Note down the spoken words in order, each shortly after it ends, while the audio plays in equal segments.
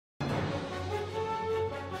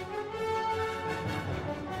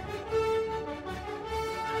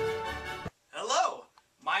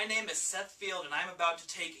My name is Seth Field, and I'm about to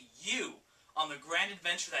take you on the grand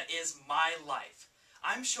adventure that is my life.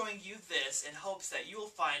 I'm showing you this in hopes that you will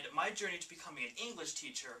find my journey to becoming an English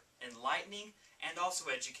teacher enlightening and also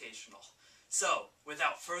educational. So,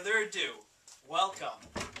 without further ado, welcome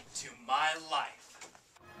to my life.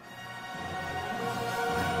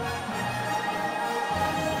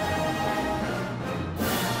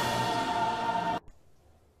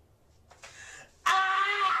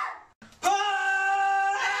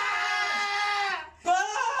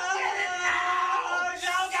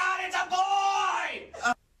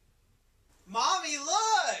 Mommy,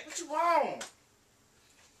 look! What you want?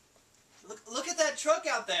 Look at that truck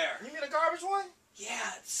out there. You mean a garbage one?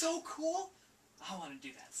 Yeah, it's so cool. I want to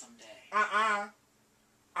do that someday.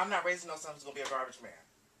 I'm not raising no son who's gonna be a garbage man.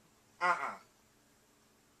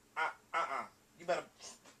 You better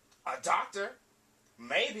a doctor,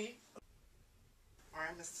 maybe. All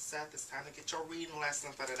right, Mr. Seth, it's time to get your reading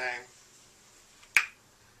lesson for today,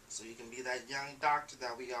 so you can be that young doctor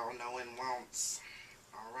that we all know and want.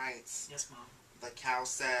 All right. Yes, Mom. The cow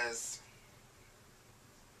says,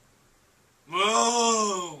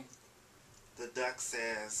 moo. the duck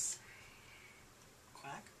says,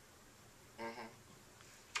 Quack.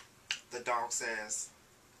 The dog says,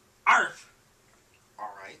 Arf.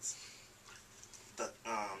 all right.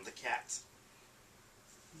 The cat,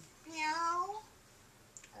 meow.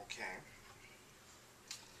 Okay.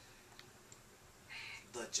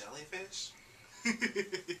 The jellyfish.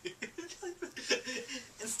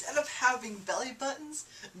 Instead of having belly buttons,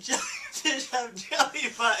 jellyfish have jelly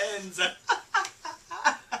buttons.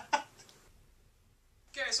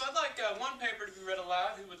 Okay, so I'd like one paper to be read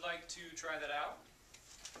aloud. Who would like to try that out?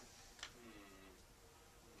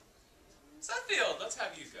 Seth Field, let's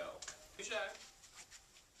have you go. Be shy.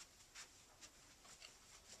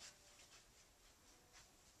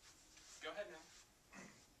 Go ahead now.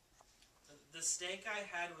 The steak I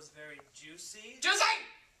had was very juicy. Juicy!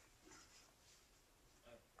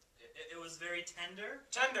 It was very tender.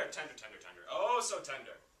 Tender. Oh, so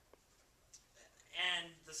tender.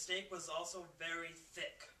 And the steak was also very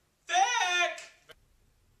thick. Thick!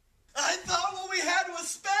 I thought what we had was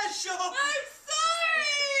special! I'm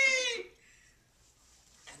sorry!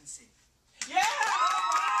 And see. Yeah!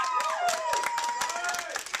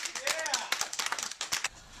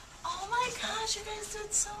 Oh my gosh, you guys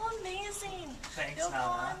did so amazing. Thanks, You'll go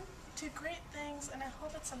Nana. on to great things, and I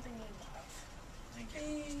hope it's something you love. Thank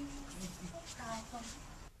you. No problem.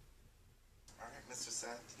 All right, Mr.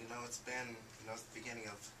 Seth. You know it's been it's the beginning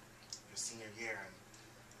of your senior year, and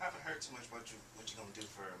I haven't heard too much what you're gonna do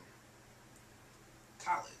for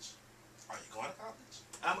college. Are you going to college?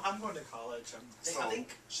 I'm going to college. So I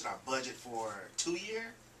think should I budget for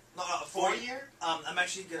 2-year? no, 4-year? I'm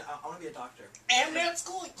actually gonna. I want to be a doctor. And med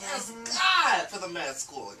school? Yes, God, for the med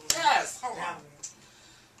school. Yes, hold on.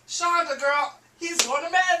 Shonda, girl, he's going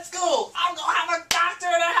to med school. I'm going to have a doctor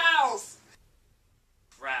in the house.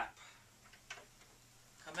 Crap.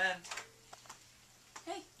 Come in.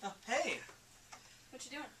 Hey, Oh, hey. what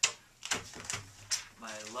you doing?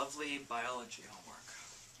 My lovely biology homework.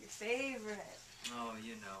 Your favorite. Oh,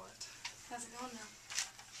 you know it. How's it going now?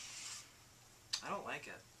 I don't like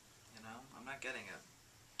it. I'm not getting it.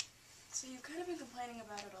 So you've kind of been complaining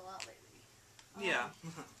about it a lot lately. Yeah.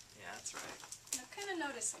 Yeah, that's right. I've kind of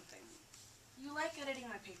noticed something. You like editing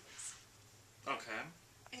my papers, Okay.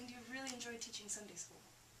 and you really enjoy teaching Sunday school.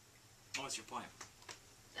 What's your point?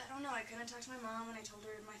 I don't know, I kind of talked to my mom and I told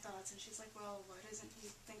her my thoughts, and she's like, well, why doesn't he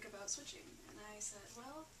think about switching? And I said,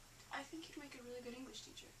 well, I think you'd make a really good English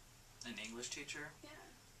teacher. An English teacher? Yeah.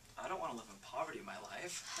 I don't want to live in poverty in my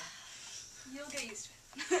life. You'll get used to it.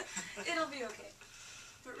 It'll be okay.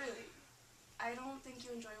 But really, I don't think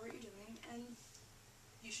you enjoy what you're doing, and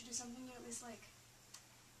you should do something you at least like.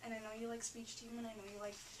 And I know you like speech team, and I know you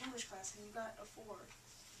like English class, and you got a 4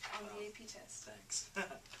 on the AP test. Thanks.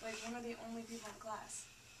 Like, one of the only people in class.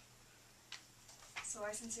 So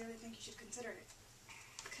I sincerely think you should consider it.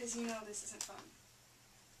 Because you know this isn't fun.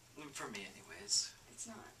 For me, anyways. It's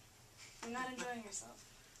not. You're not enjoying yourself.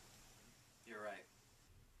 You're right.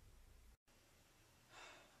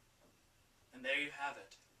 And there you have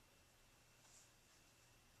it.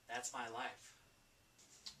 That's my life.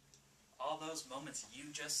 All those moments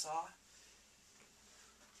you just saw,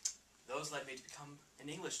 those led me to become an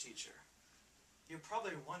English teacher. You're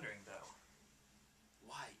probably wondering, though,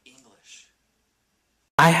 why English?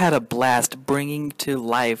 I had a blast bringing to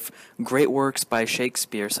life great works by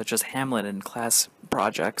Shakespeare, such as Hamlet and class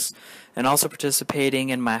projects, and also participating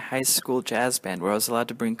in my high school jazz band, where I was allowed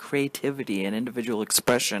to bring creativity and individual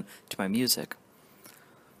expression to my music.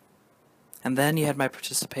 And then you had my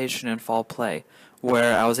participation in fall play,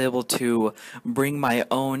 where I was able to bring my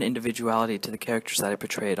own individuality to the characters that I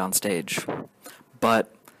portrayed on stage.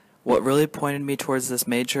 But what really pointed me towards this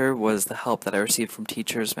major was the help that I received from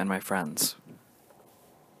teachers and my friends.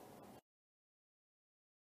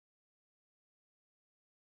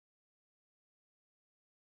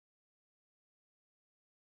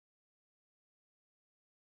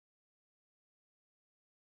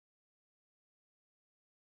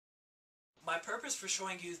 My purpose for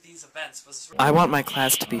showing you these events was... I want my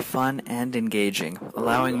class to be fun and engaging,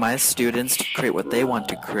 allowing my students to create what they want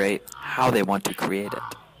to create, how they want to create it.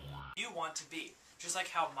 You want to be, just like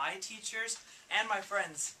how my teachers and my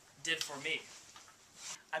friends did for me.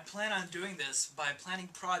 I plan on doing this by planning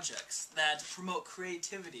projects that promote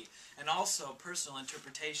creativity and also personal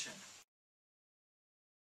interpretation.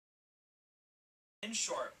 In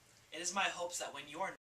short, it is my hopes that when you are